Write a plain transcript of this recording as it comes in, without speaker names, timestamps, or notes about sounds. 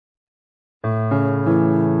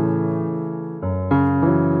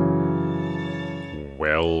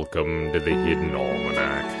Welcome to the Hidden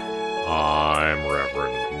Almanac. I'm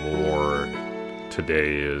Reverend Mord.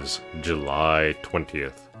 Today is July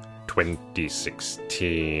 20th,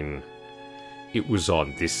 2016. It was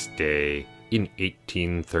on this day in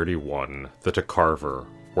 1831 that a carver,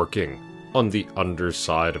 working on the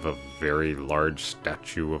underside of a very large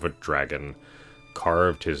statue of a dragon,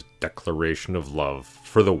 carved his declaration of love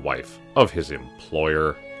for the wife of his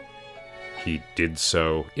employer. He did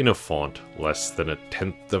so in a font less than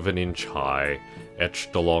 1/10 of an inch high,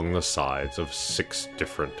 etched along the sides of 6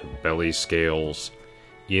 different belly scales.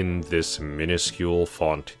 In this minuscule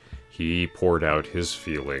font, he poured out his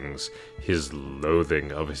feelings, his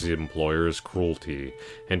loathing of his employer's cruelty,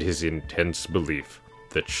 and his intense belief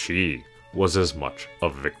that she was as much a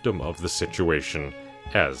victim of the situation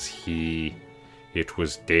as he. It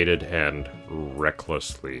was dated and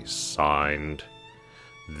recklessly signed.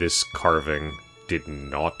 This carving did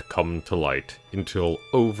not come to light until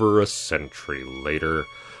over a century later,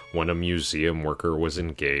 when a museum worker was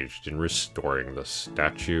engaged in restoring the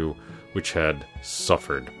statue, which had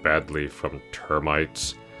suffered badly from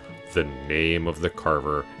termites. The name of the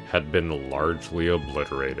carver had been largely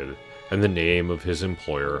obliterated, and the name of his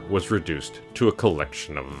employer was reduced to a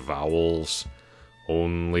collection of vowels.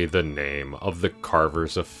 Only the name of the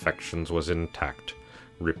carver's affections was intact,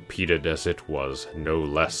 repeated as it was no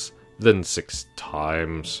less than 6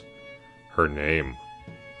 times. Her name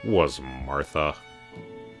was Martha.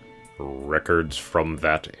 Records from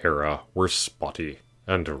that era were spotty,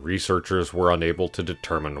 and researchers were unable to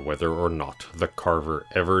determine whether or not the carver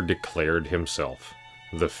ever declared himself.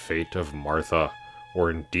 The fate of Martha,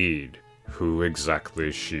 or indeed who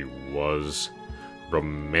exactly she was.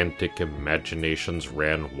 Romantic imaginations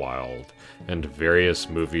ran wild, and various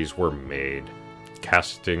movies were made,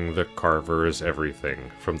 casting the carver as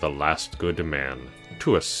everything from the last good man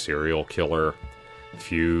to a serial killer.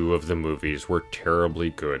 Few of the movies were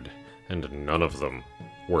terribly good, and none of them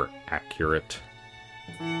were accurate.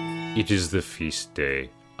 It is the feast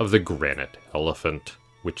day of the Granite Elephant,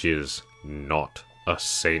 which is not a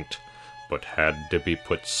saint, but had to be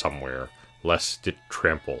put somewhere, lest it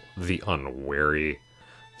trample the unwary.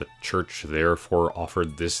 The church therefore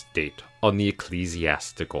offered this date on the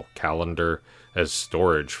ecclesiastical calendar as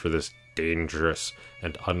storage for this dangerous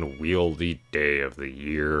and unwieldy day of the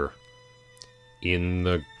year. In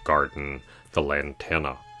the garden, the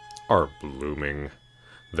lantana are blooming.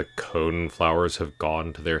 The cone flowers have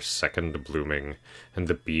gone to their second blooming, and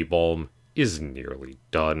the bee balm is nearly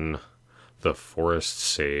done. The forest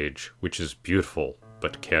sage, which is beautiful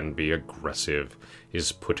but can be aggressive,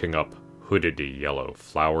 is putting up hooded yellow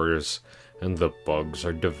flowers, and the bugs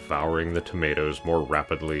are devouring the tomatoes more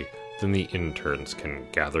rapidly than the interns can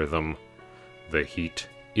gather them. The heat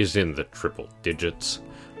is in the triple digits,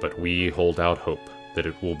 but we hold out hope that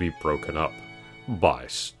it will be broken up by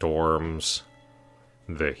storms.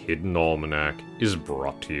 The Hidden Almanac is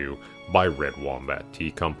brought to you by Red Wombat Tea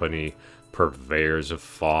Company, purveyors of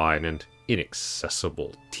fine and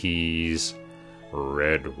inaccessible teas.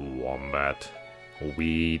 Red Wombat,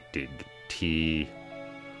 we dig tea.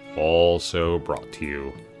 Also brought to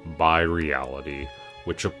you by Reality,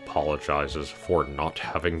 which apologizes for not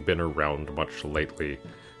having been around much lately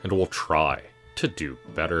and will try to do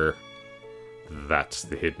better. That's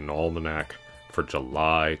the Hidden Almanac for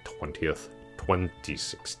July 20th,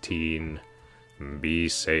 2016. Be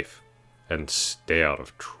safe and stay out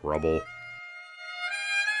of trouble.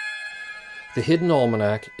 The Hidden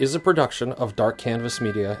Almanac is a production of Dark Canvas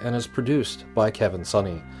Media and is produced by Kevin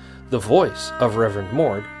Sonney. The voice of Reverend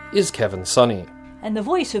Mord is Kevin Sonney. And the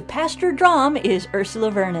voice of Pastor Drom is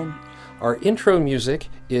Ursula Vernon. Our intro music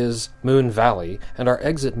is Moon Valley, and our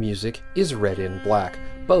exit music is Red in Black,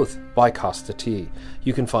 both by Costa T.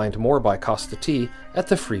 You can find more by Costa T at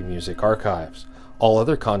the Free Music Archives. All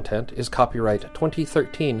other content is copyright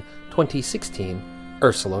 2013-2016,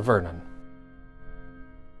 Ursula Vernon.